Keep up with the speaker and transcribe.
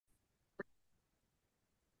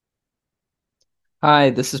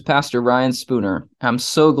Hi, this is Pastor Ryan Spooner. I'm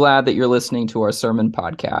so glad that you're listening to our sermon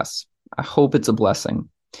podcast. I hope it's a blessing.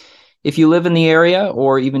 If you live in the area,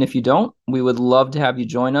 or even if you don't, we would love to have you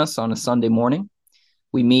join us on a Sunday morning.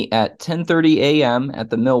 We meet at 10:30 a.m.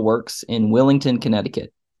 at the Millworks in Willington,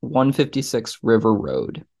 Connecticut, 156 River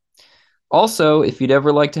Road. Also, if you'd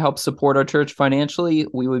ever like to help support our church financially,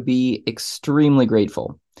 we would be extremely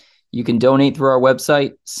grateful. You can donate through our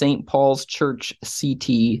website,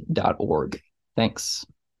 stpaulschurchct.org. Thanks.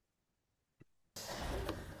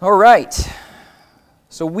 All right.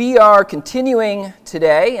 So we are continuing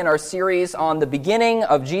today in our series on the beginning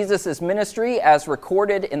of Jesus' ministry as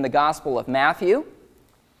recorded in the Gospel of Matthew.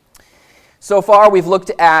 So far, we've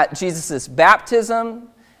looked at Jesus' baptism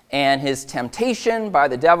and his temptation by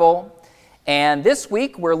the devil. And this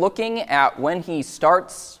week, we're looking at when he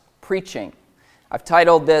starts preaching. I've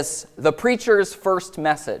titled this, The Preacher's First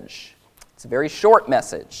Message. It's a very short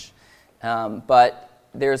message, but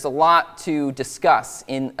there's a lot to discuss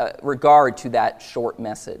in regard to that short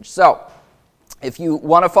message. So, if you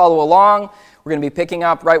want to follow along, we're going to be picking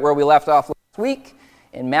up right where we left off last week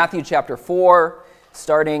in Matthew chapter 4,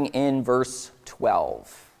 starting in verse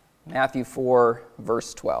 12. Matthew 4,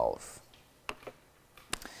 verse 12.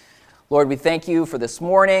 Lord, we thank you for this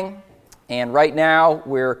morning, and right now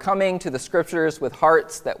we're coming to the Scriptures with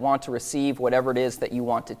hearts that want to receive whatever it is that you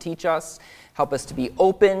want to teach us. Help us to be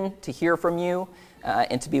open to hear from you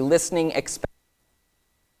and to be listening expectantly.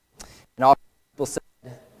 And all people said,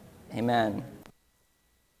 amen.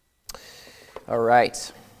 All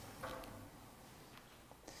right.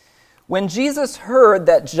 When Jesus heard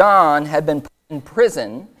that John had been put in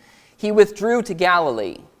prison, he withdrew to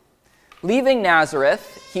Galilee. Leaving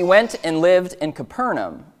Nazareth, he went and lived in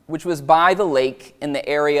Capernaum, which was by the lake in the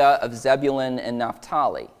area of Zebulun and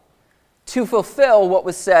Naphtali, to fulfill what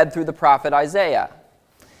was said through the prophet Isaiah.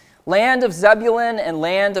 Land of Zebulun and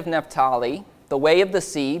land of Naphtali, the way of the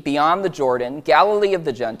sea, beyond the Jordan, Galilee of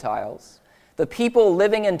the Gentiles, the people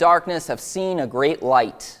living in darkness have seen a great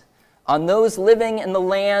light. On those living in the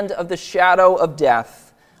land of the shadow of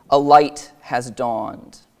death, a light has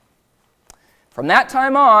dawned. From that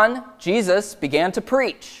time on, Jesus began to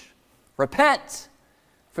preach, "Repent,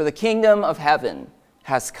 for the kingdom of heaven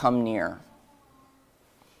has come near."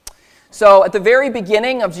 So at the very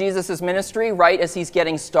beginning of Jesus' ministry, right as he's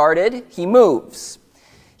getting started, he moves.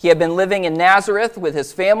 He had been living in Nazareth with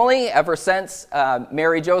his family ever since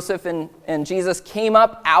Mary, Joseph, and Jesus came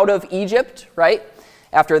up out of Egypt, right?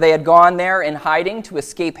 After they had gone there in hiding to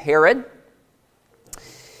escape Herod.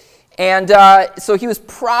 And so he was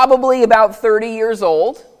probably about 30 years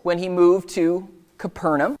old when he moved to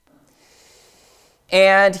Capernaum.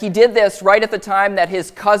 And he did this right at the time that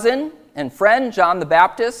his cousin and friend, John the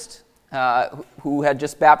Baptist, who had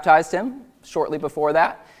just baptized him shortly before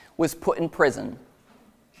that, was put in prison.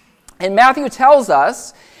 And Matthew tells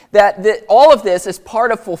us that all of this is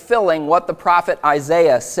part of fulfilling what the prophet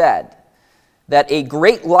Isaiah said, that a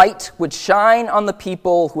great light would shine on the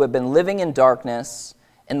people who have been living in darkness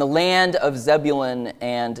in the land of Zebulun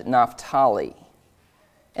and Naphtali,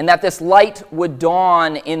 and that this light would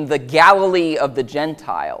dawn in the Galilee of the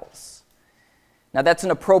Gentiles. Now, that's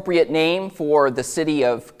an appropriate name for the city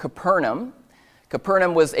of Capernaum.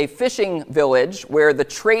 Capernaum was a fishing village where the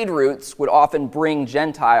trade routes would often bring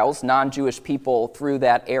Gentiles, non-Jewish people, through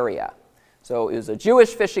that area. So it was a Jewish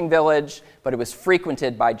fishing village, but it was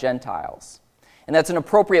frequented by Gentiles. And that's an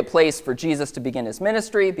appropriate place for Jesus to begin his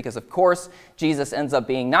ministry because, of course, Jesus ends up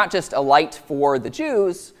being not just a light for the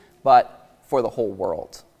Jews, but for the whole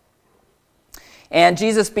world. And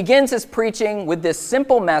Jesus begins his preaching with this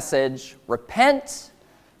simple message, "Repent,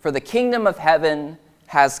 for the kingdom of heaven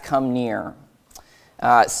has come near."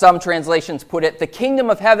 Some translations put it, "The kingdom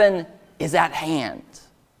of heaven is at hand."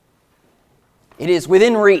 It is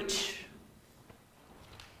within reach.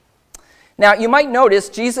 Now, you might notice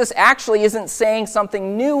Jesus actually isn't saying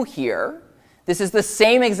something new here. This is the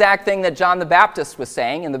same exact thing that John the Baptist was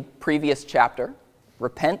saying in the previous chapter.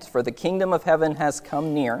 "Repent, for the kingdom of heaven has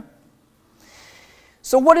come near."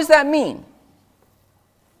 So what does that mean?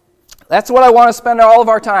 That's what I want to spend all of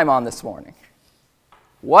our time on this morning.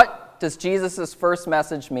 What does Jesus' first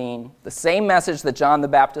message mean? The same message that John the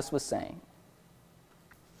Baptist was saying.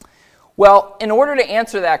 Well, in order to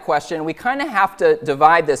answer that question, we kind of have to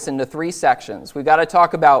divide this into three sections. We've got to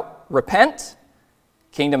talk about repent,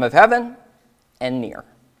 kingdom of heaven, and near.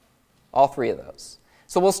 All three of those.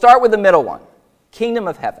 So we'll start with the middle one, kingdom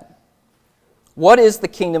of heaven. What is the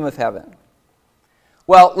kingdom of heaven?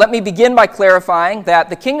 Well, let me begin by clarifying that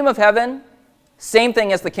the kingdom of heaven, same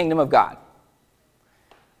thing as the kingdom of God.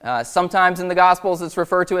 Sometimes in the Gospels it's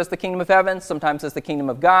referred to as the kingdom of heaven, sometimes as the kingdom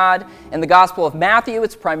of God. In the Gospel of Matthew,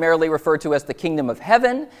 it's primarily referred to as the kingdom of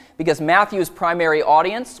heaven because Matthew's primary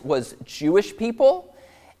audience was Jewish people,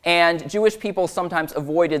 and Jewish people sometimes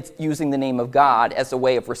avoided using the name of God as a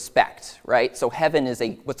way of respect, right? So heaven is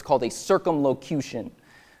what's called a circumlocution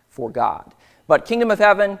for God. But kingdom of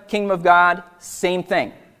heaven, kingdom of God, same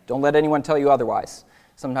thing. Don't let anyone tell you otherwise.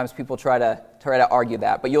 Sometimes people try to argue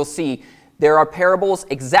that, but you'll see there are parables,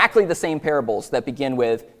 exactly the same parables, that begin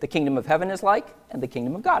with the kingdom of heaven is like and the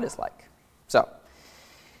kingdom of God is like. So,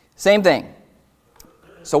 same thing.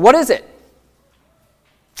 So what is it?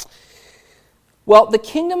 Well, the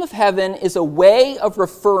kingdom of heaven is a way of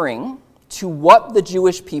referring to what the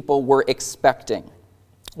Jewish people were expecting,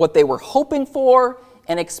 what they were hoping for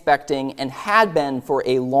and expecting and had been for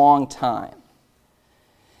a long time.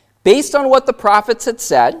 Based on what the prophets had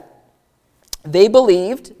said, they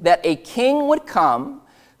believed that a king would come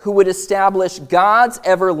who would establish God's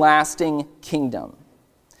everlasting kingdom.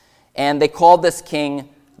 And they called this king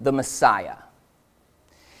the Messiah.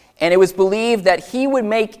 And it was believed that he would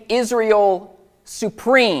make Israel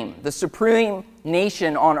supreme, the supreme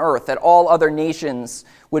nation on earth, that all other nations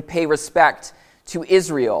would pay respect to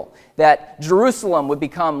Israel, that Jerusalem would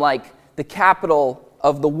become like the capital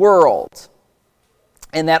of the world,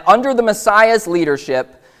 and that under the Messiah's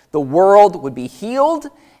leadership, the world would be healed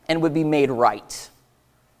and would be made right.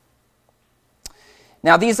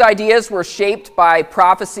 Now, these ideas were shaped by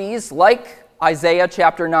prophecies like Isaiah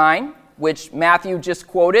chapter 9, which Matthew just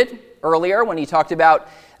quoted earlier when he talked about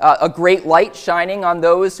a great light shining on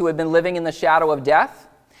those who had been living in the shadow of death.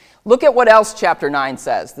 Look at what else chapter 9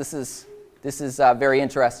 says. This is very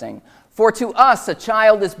interesting. For to us a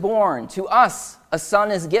child is born, to us a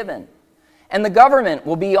son is given, and the government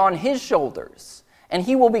will be on his shoulders. And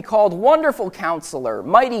he will be called Wonderful Counselor,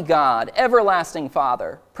 Mighty God, Everlasting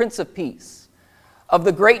Father, Prince of Peace. Of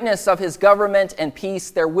the greatness of his government and peace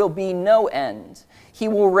there will be no end. He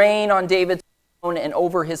will reign on David's throne and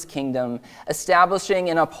over his kingdom, establishing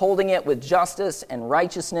and upholding it with justice and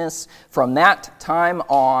righteousness from that time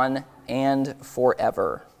on and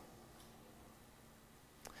forever.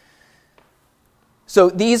 So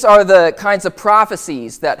these are the kinds of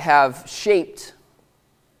prophecies that have shaped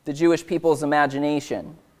the Jewish people's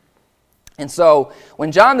imagination. And so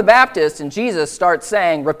when John the Baptist and Jesus start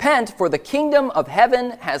saying, "Repent, for the kingdom of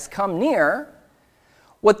heaven has come near,"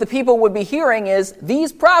 what the people would be hearing is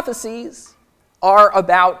these prophecies are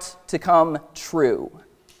about to come true.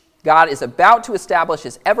 God is about to establish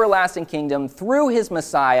his everlasting kingdom through his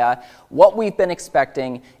Messiah. What we've been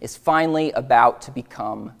expecting is finally about to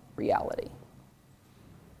become reality.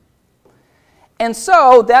 And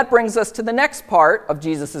so that brings us to the next part of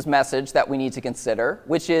Jesus' message that we need to consider,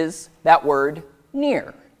 which is that word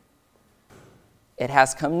near. It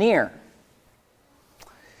has come near.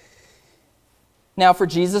 Now, for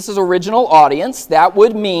Jesus' original audience, that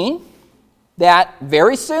would mean that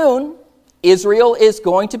very soon Israel is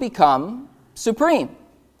going to become supreme.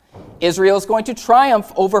 Israel is going to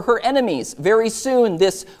triumph over her enemies. Very soon,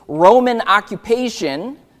 this Roman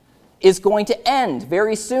occupation is going to end.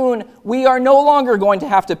 Very soon, we are no longer going to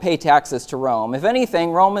have to pay taxes to Rome. If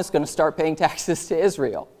anything, Rome is going to start paying taxes to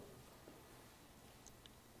Israel.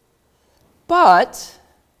 But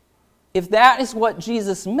if that is what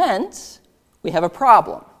Jesus meant, we have a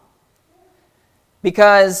problem.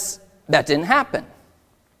 Because that didn't happen.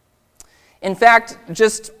 In fact,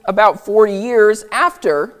 just about 40 years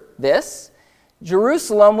after this,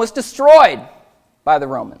 Jerusalem was destroyed by the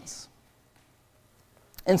Romans.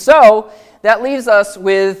 And so that leaves us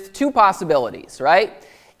with two possibilities, right?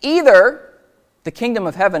 Either the kingdom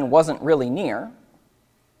of heaven wasn't really near,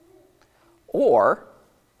 or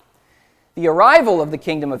the arrival of the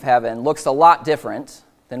kingdom of heaven looks a lot different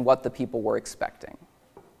than what the people were expecting.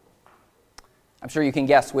 I'm sure you can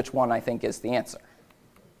guess which one I think is the answer,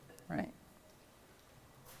 right?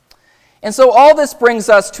 And so all this brings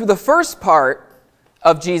us to the first part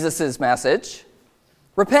of Jesus' message: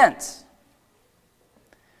 repent.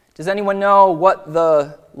 Does anyone know what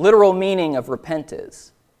the literal meaning of repent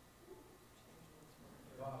is?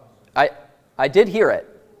 I did hear it.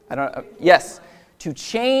 Yes, to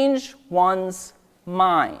change one's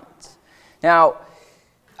mind. Now,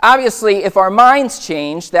 obviously, if our minds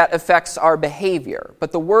change, that affects our behavior.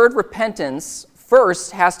 But the word repentance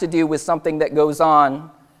first has to do with something that goes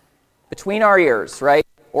on between our ears, right?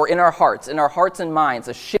 Or in our hearts and minds,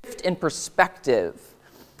 a shift in perspective,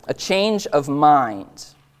 a change of mind.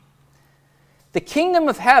 The kingdom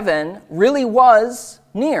of heaven really was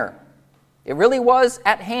near. It really was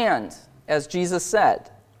at hand, as Jesus said.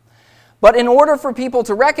 But in order for people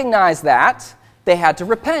to recognize that, they had to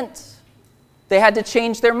repent. They had to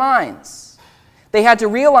change their minds. They had to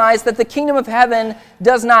realize that the kingdom of heaven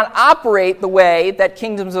does not operate the way that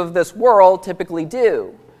kingdoms of this world typically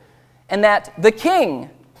do, and that the king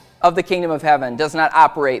of the kingdom of heaven does not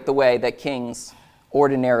operate the way that kings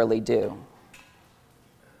ordinarily do.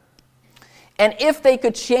 And if they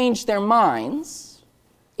could change their minds,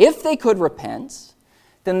 if they could repent,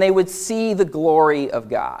 then they would see the glory of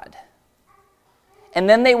God. And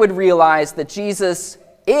then they would realize that Jesus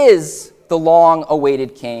is the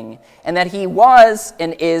long-awaited king, and that he was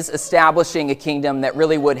and is establishing a kingdom that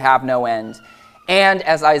really would have no end. And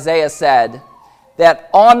as Isaiah said, that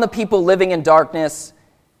on the people living in darkness,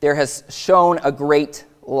 there has shone a great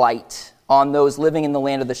light. On those living in the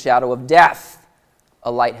land of the shadow of death,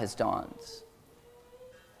 a light has dawned.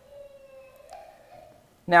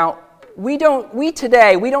 Now, we don't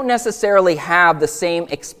necessarily have the same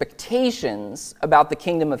expectations about the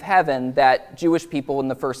kingdom of heaven that Jewish people in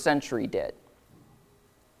the first century did.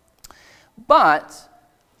 But,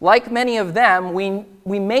 like many of them,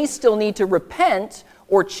 we may still need to repent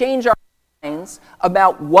or change our minds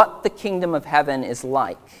about what the kingdom of heaven is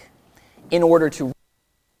like in order to realize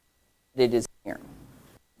that it is here.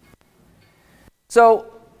 So,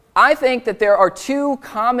 I think that there are two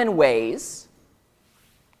common ways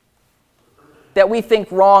that we think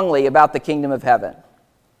wrongly about the kingdom of heaven.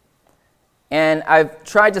 And I've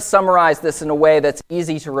tried to summarize this in a way that's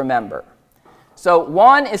easy to remember. So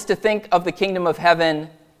one is to think of the kingdom of heaven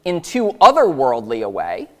in too otherworldly a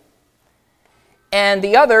way, and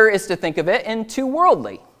the other is to think of it in too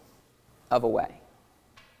worldly of a way.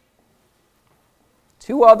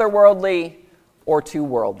 Too otherworldly or too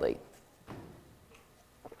worldly.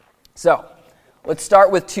 So, let's start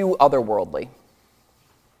with too otherworldly.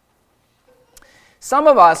 Some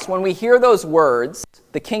of us, when we hear those words,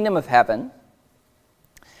 the kingdom of heaven,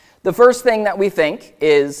 the first thing that we think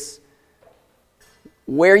is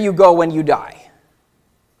where you go when you die,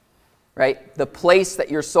 right? The place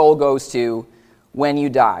that your soul goes to when you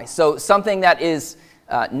die. So something that is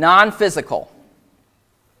non-physical.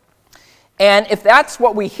 And if that's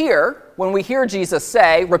what we hear, when we hear Jesus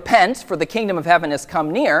say, repent, for the kingdom of heaven has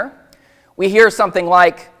come near, we hear something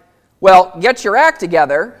like, well, get your act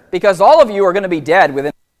together, because all of you are going to be dead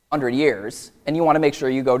within 100 years, and you want to make sure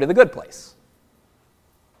you go to the good place.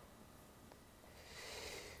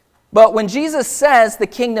 But when Jesus says the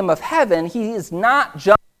kingdom of heaven, he is not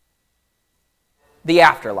just the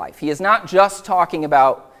afterlife. He is not just talking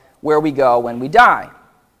about where we go when we die.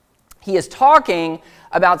 He is talking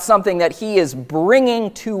about something that he is bringing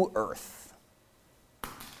to earth.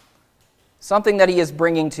 Something that he is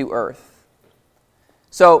bringing to earth.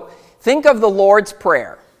 So, think of the Lord's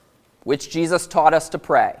Prayer, which Jesus taught us to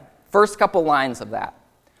pray. First couple lines of that.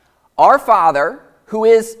 Our Father, who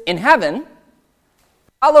is in heaven,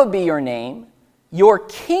 hallowed be your name. Your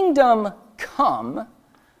kingdom come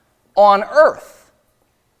on earth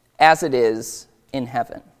as it is in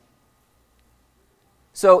heaven.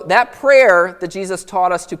 So that prayer that Jesus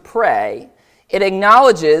taught us to pray, it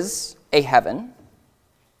acknowledges a heaven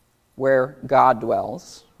where God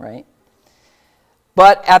dwells, right?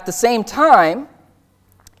 But at the same time,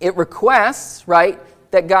 it requests, right,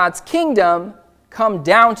 that God's kingdom come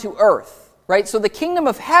down to earth, right? So the kingdom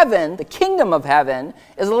of heaven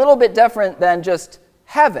is a little bit different than just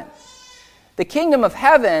heaven. The kingdom of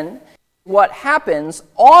heaven is what happens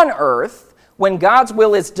on earth when God's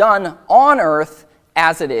will is done on earth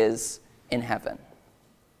as it is in heaven.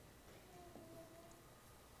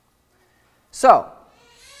 So,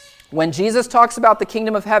 when Jesus talks about the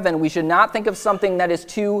kingdom of heaven, we should not think of something that is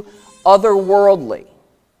too otherworldly,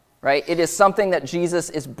 right? It is something that Jesus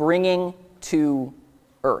is bringing to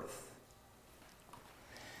earth.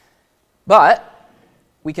 But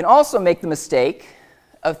we can also make the mistake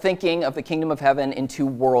of thinking of the kingdom of heaven in too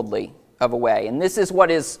worldly of a way. And this is what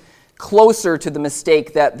is closer to the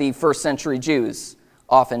mistake that the first century Jews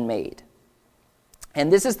often made.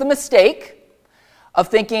 And this is the mistake of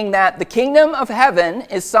thinking that the kingdom of heaven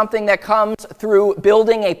is something that comes through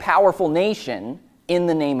building a powerful nation in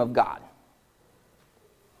the name of God.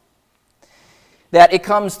 That it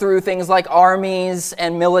comes through things like armies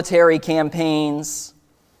and military campaigns.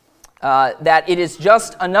 That it is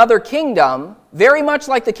just another kingdom, very much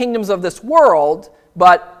like the kingdoms of this world,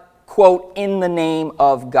 but, quote, in the name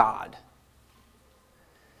of God.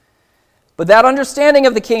 But that understanding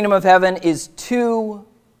of the kingdom of heaven is too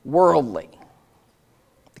worldly.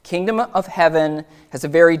 The kingdom of heaven has a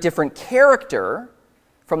very different character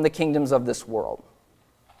from the kingdoms of this world.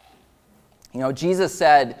 You know, Jesus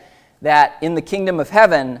said that in the kingdom of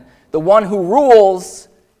heaven, the one who rules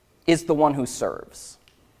is the one who serves.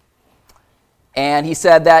 And he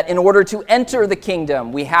said that in order to enter the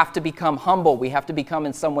kingdom, we have to become humble. We have to become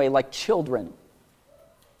in some way like children.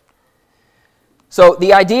 So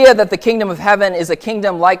the idea that the kingdom of heaven is a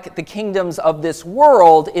kingdom like the kingdoms of this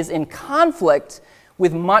world is in conflict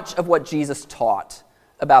with much of what Jesus taught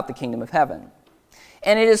about the kingdom of heaven.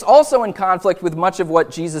 And it is also in conflict with much of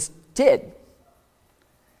what Jesus did.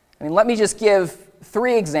 I mean, let me just give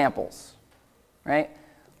 3 examples, right?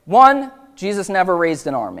 1, Jesus never raised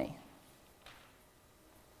an army.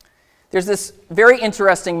 There's this very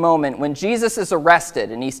interesting moment when Jesus is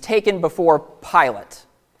arrested and he's taken before Pilate.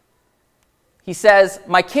 He says,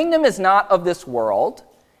 "My kingdom is not of this world.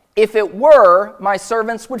 If it were, my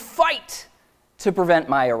servants would fight to prevent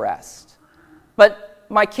my arrest. But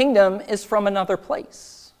my kingdom is from another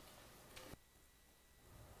place."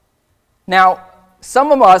 Now,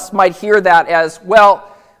 some of us might hear that as,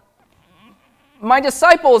 well, my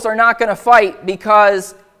disciples are not going to fight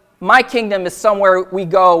because my kingdom is somewhere we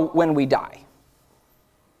go when we die.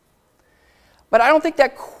 But I don't think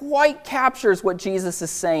that quite captures what Jesus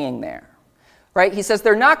is saying there. Right? He says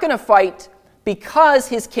they're not going to fight because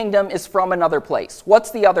his kingdom is from another place. What's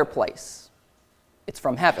the other place? It's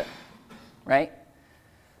from heaven, right?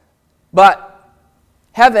 But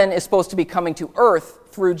heaven is supposed to be coming to earth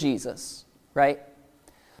through Jesus, right?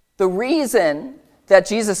 The reason that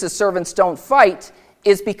Jesus' servants don't fight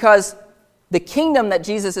is because the kingdom that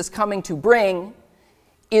Jesus is coming to bring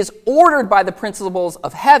is ordered by the principles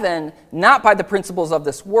of heaven, not by the principles of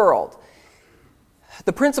this world.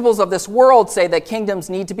 The principles of this world say that kingdoms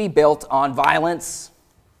need to be built on violence,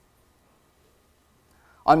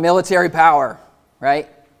 on military power, right?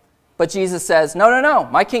 But Jesus says, no,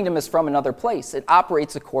 my kingdom is from another place. It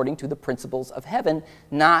operates according to the principles of heaven,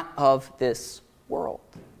 not of this world.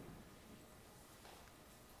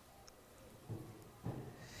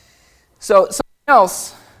 So something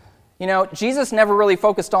else, Jesus never really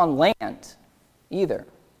focused on land either,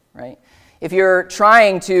 right? If you're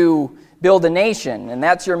trying to build a nation, and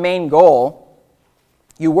that's your main goal,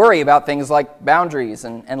 you worry about things like boundaries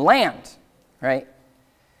and land, right?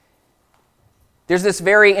 There's this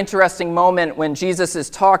very interesting moment when Jesus is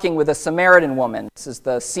talking with a Samaritan woman. This is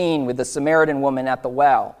the scene with the Samaritan woman at the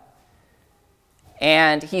well.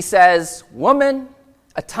 And he says, "Woman,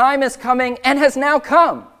 a time is coming and has now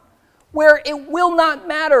come where it will not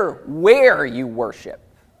matter where you worship."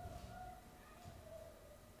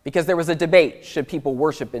 Because there was a debate. Should people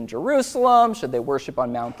worship in Jerusalem? Should they worship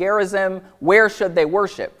on Mount Gerizim? Where should they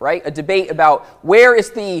worship, right? A debate about where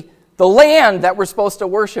is the land that we're supposed to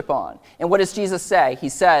worship on. And what does Jesus say? He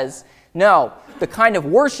says, no, the kind of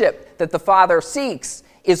worship that the Father seeks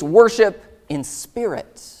is worship in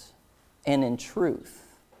spirit and in truth,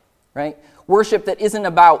 right? Worship that isn't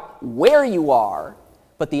about where you are,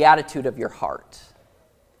 but the attitude of your heart,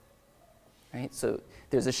 right? So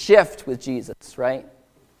there's a shift with Jesus, right?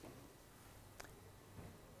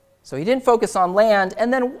 So he didn't focus on land.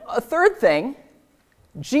 And then a third thing,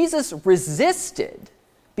 Jesus resisted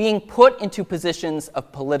being put into positions of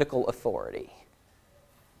political authority.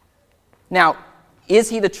 Now, is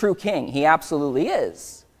he the true king? He absolutely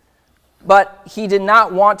is. But he did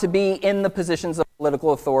not want to be in the positions of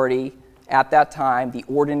political authority at that time, the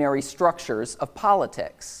ordinary structures of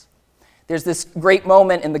politics. There's this great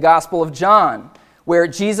moment in the Gospel of John where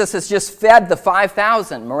Jesus has just fed the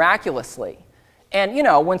 5,000 miraculously. And,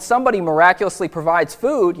 when somebody miraculously provides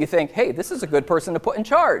food, you think, hey, this is a good person to put in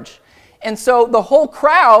charge. And so the whole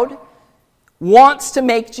crowd wants to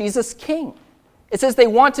make Jesus king. It says they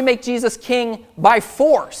want to make Jesus king by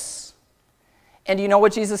force. And do you know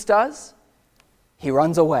what Jesus does? He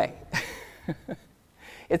runs away.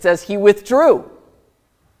 It says he withdrew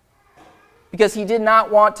because he did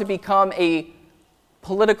not want to become a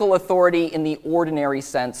political authority in the ordinary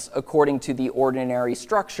sense, according to the ordinary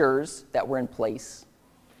structures that were in place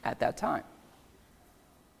at that time.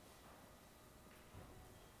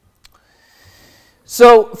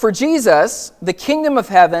 So for Jesus, the kingdom of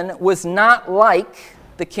heaven was not like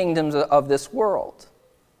the kingdoms of this world.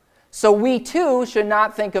 So we too should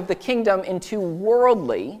not think of the kingdom in too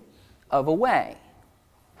worldly of a way.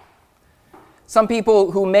 Some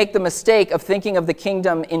people who make the mistake of thinking of the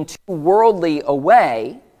kingdom in too worldly a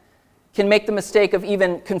way can make the mistake of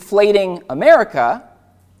even conflating America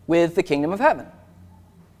with the kingdom of heaven.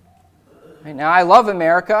 Right now, I love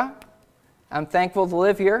America. I'm thankful to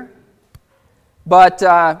live here. But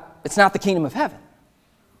it's not the kingdom of heaven.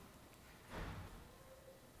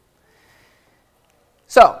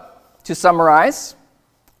 So, to summarize,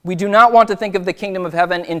 we do not want to think of the kingdom of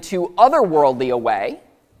heaven in too otherworldly a way,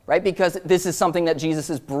 right? Because this is something that Jesus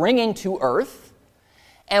is bringing to earth,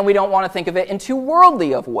 and we don't want to think of it in too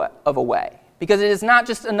worldly of a way, because it is not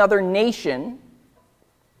just another nation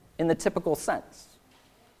in the typical sense.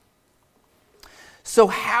 So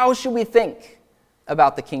how should we think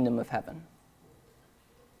about the kingdom of heaven?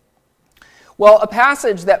 Well, a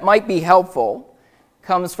passage that might be helpful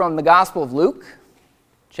comes from the Gospel of Luke,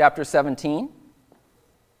 chapter 17.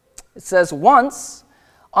 It says, "Once,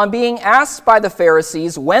 on being asked by the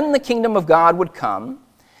Pharisees when the kingdom of God would come,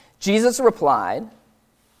 Jesus replied,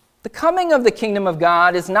 'The coming of the kingdom of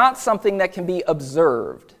God is not something that can be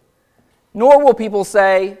observed, nor will people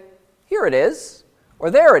say, "Here it is,"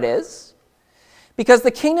 or "There it is," because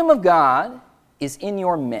the kingdom of God is in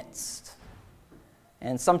your midst.'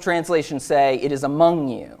 And some translations say, 'It is among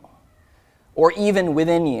you,' or 'even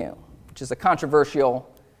within you,' which is a controversial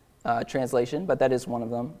translation, but that is one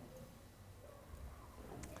of them.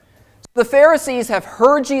 The Pharisees have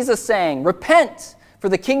heard Jesus saying, 'Repent, for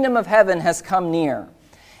the kingdom of heaven has come near.'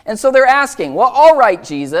 And so they're asking, 'Well, all right,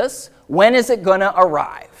 Jesus, when is it going to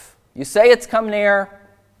arrive? You say it's come near.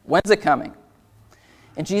 When's it coming?'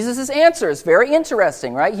 And Jesus' answer is very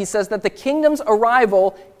interesting, right? He says that the kingdom's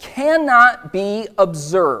arrival cannot be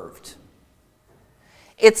observed.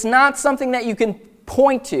 It's not something that you can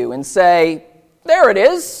point to and say, 'There it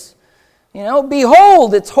is.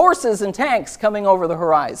 Behold, it's horses and tanks coming over the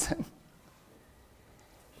horizon.'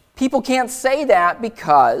 People can't say that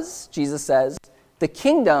because, Jesus says, the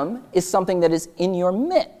kingdom is something that is in your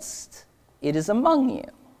midst. It is among you.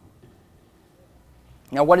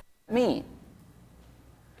 Now, what does that mean?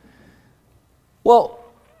 Well,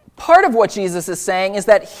 part of what Jesus is saying is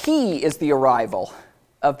that he is the arrival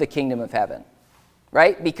of the kingdom of heaven,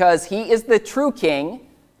 right? Because he is the true king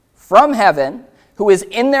from heaven who is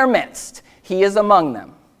in their midst. He is among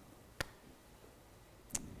them.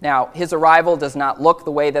 Now, his arrival does not look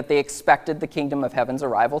the way that they expected the kingdom of heaven's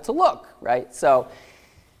arrival to look, right? So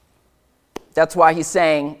that's why he's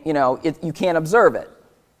saying, you can't observe it.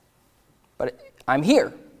 But I'm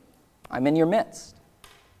here. I'm in your midst.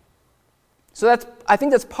 So I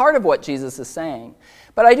think that's part of what Jesus is saying.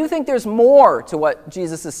 But I do think there's more to what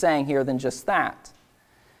Jesus is saying here than just that.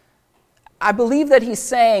 I believe that he's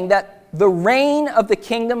saying that the reign of the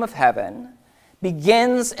kingdom of heaven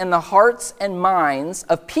begins in the hearts and minds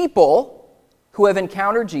of people who have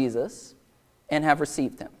encountered Jesus and have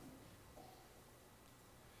received him.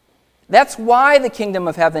 That's why the kingdom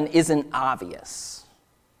of heaven isn't obvious.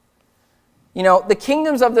 The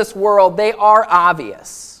kingdoms of this world, they are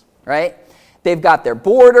obvious, right? They've got their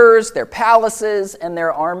borders, their palaces, and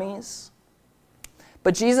their armies.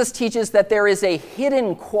 But Jesus teaches that there is a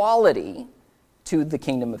hidden quality to the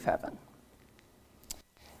kingdom of heaven.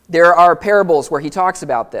 There are parables where he talks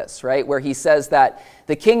about this, right? Where he says that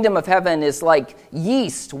the kingdom of heaven is like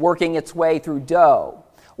yeast working its way through dough,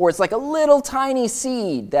 or it's like a little tiny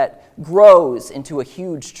seed that grows into a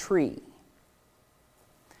huge tree.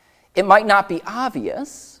 It might not be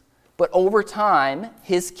obvious, but over time,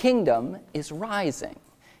 his kingdom is rising.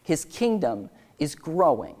 His kingdom is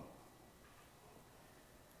growing.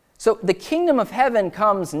 So the kingdom of heaven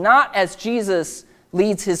comes not as Jesus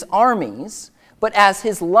leads his armies, but as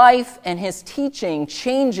his life and his teaching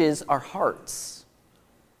changes our hearts.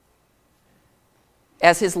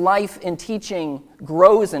 As his life and teaching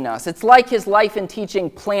grows in us. It's like his life and teaching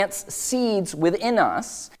plants seeds within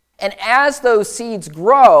us. And as those seeds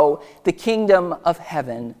grow, the kingdom of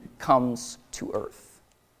heaven comes to earth.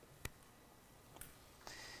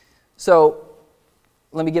 So,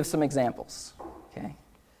 let me give some examples. Okay?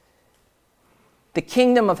 The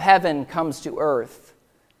kingdom of heaven comes to earth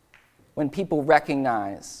when people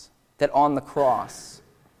recognize that on the cross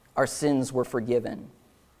our sins were forgiven.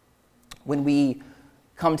 When we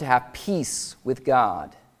come to have peace with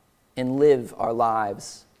God and live our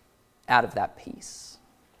lives out of that peace.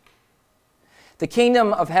 The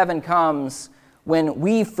kingdom of heaven comes when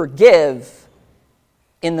we forgive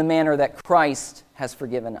in the manner that Christ has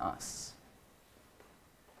forgiven us.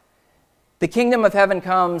 The kingdom of heaven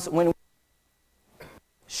comes when we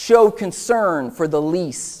show concern for the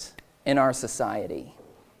least in our society.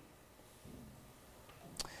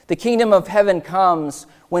 The kingdom of heaven comes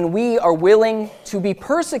when we are willing to be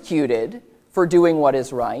persecuted for doing what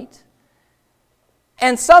is right,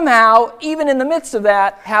 and somehow, even in the midst of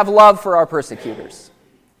that, have love for our persecutors.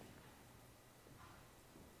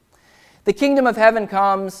 The kingdom of heaven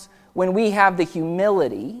comes when we have the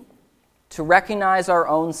humility to recognize our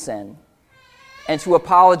own sin and to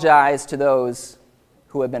apologize to those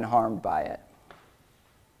who have been harmed by it.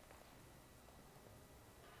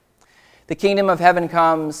 The kingdom of heaven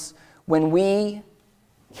comes when we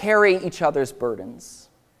carry each other's burdens,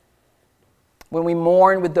 when we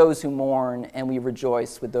mourn with those who mourn and we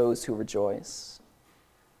rejoice with those who rejoice.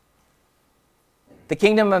 The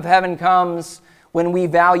kingdom of heaven comes when we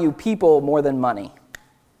value people more than money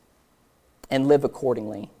and live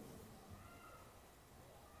accordingly.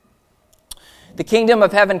 The kingdom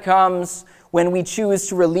of heaven comes when we choose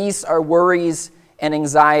to release our worries and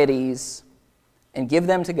anxieties and give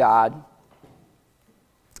them to God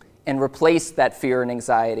and replace that fear and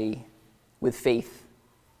anxiety with faith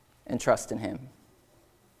and trust in Him.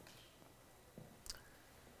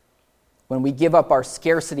 When we give up our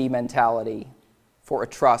scarcity mentality for a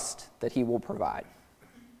trust that He will provide.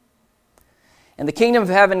 And the kingdom of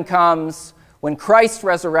heaven comes when Christ's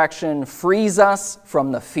resurrection frees us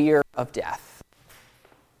from the fear of death.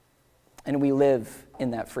 And we live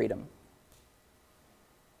in that freedom.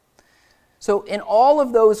 So in all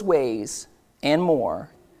of those ways and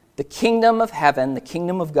more, the kingdom of heaven, the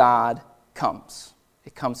kingdom of God, comes.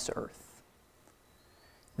 It comes to earth.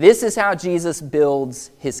 This is how Jesus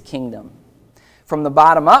builds His kingdom. From the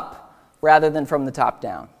bottom up rather than from the top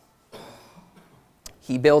down.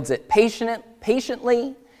 He builds it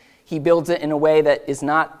patiently. He builds it in a way that is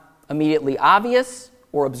not immediately obvious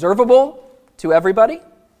or observable to everybody.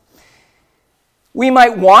 We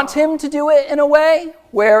might want Him to do it in a way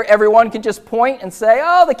where everyone can just point and say,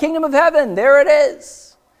 oh, the kingdom of heaven, there it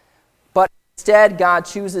is. But instead, God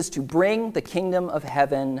chooses to bring the kingdom of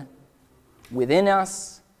heaven within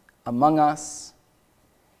us, among us,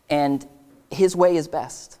 and His way is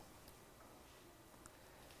best.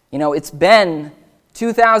 You know, it's been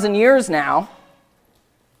 2,000 years now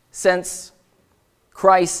since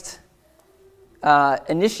Christ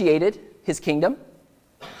initiated His kingdom.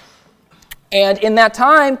 And in that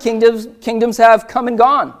time, kingdoms have come and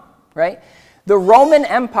gone, right? The Roman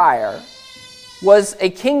Empire was a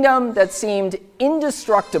kingdom that seemed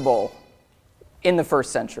indestructible in the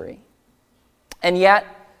first century. And yet,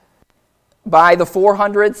 by the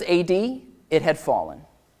 400s AD, it had fallen.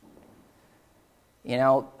 You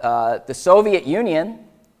know, the Soviet Union,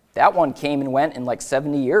 that one came and went in like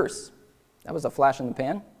 70 years. That was a flash in the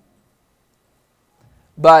pan.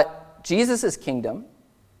 But Jesus' kingdom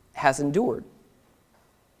has endured.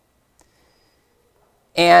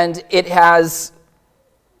 And it has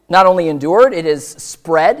not only endured, it has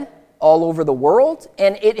spread all over the world,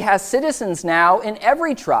 and it has citizens now in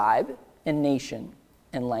every tribe and nation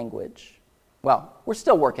and language. Well, we're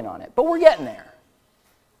still working on it, but we're getting there.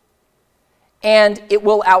 And it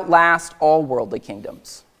will outlast all worldly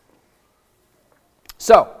kingdoms.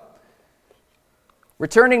 So,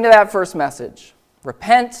 returning to that first message,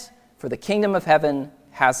 repent, for the kingdom of heaven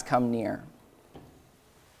has come near.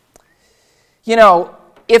 You know,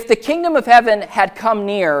 if the kingdom of heaven had come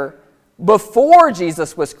near before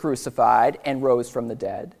Jesus was crucified and rose from the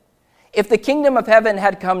dead, if the kingdom of heaven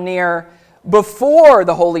had come near before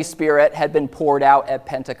the Holy Spirit had been poured out at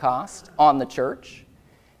Pentecost on the church,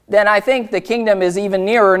 then I think the kingdom is even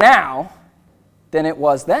nearer now than it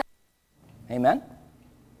was then. Amen?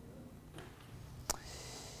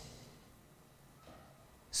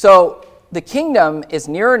 So, the kingdom is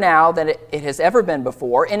nearer now than it has ever been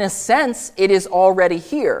before. In a sense, it is already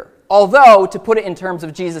here. Although, to put it in terms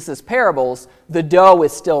of Jesus' parables, the dough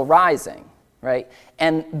is still rising, right?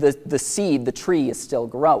 And the seed, the tree, is still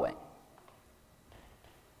growing.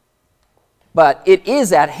 But it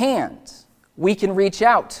is at hand. We can reach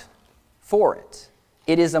out for it.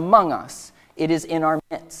 It is among us. It is in our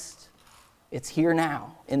midst. It's here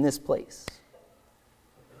now, in this place.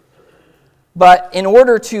 But in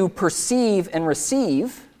order to perceive and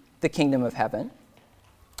receive the kingdom of heaven,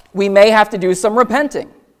 we may have to do some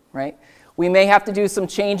repenting, right? We may have to do some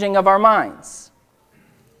changing of our minds.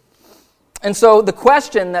 And so the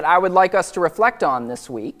question that I would like us to reflect on this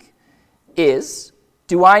week is,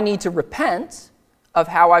 do I need to repent of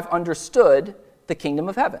how I've understood the kingdom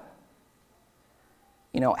of heaven?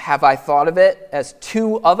 You know, have I thought of it as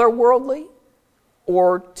too otherworldly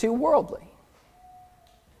or too worldly?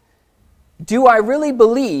 Do I really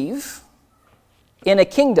believe in a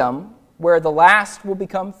kingdom where the last will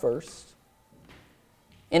become first?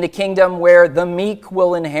 In a kingdom where the meek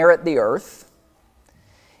will inherit the earth?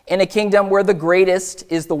 In a kingdom where the greatest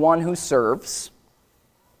is the one who serves?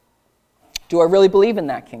 Do I really believe in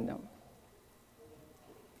that kingdom?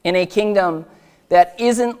 In a kingdom that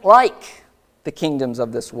isn't like the kingdoms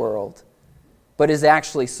of this world, but is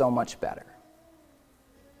actually so much better.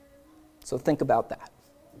 So think about that.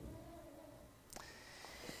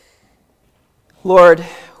 Lord,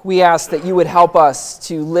 we ask that you would help us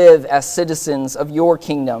to live as citizens of your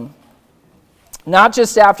kingdom, not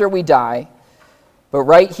just after we die, but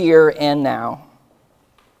right here and now.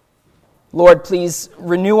 Lord, please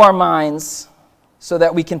renew our minds so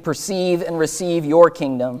that we can perceive and receive your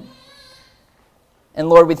kingdom. And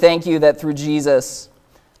Lord, we thank you that through Jesus,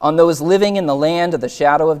 on those living in the land of the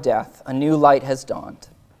shadow of death, a new light has dawned.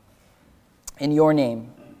 In your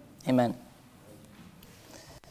name, amen.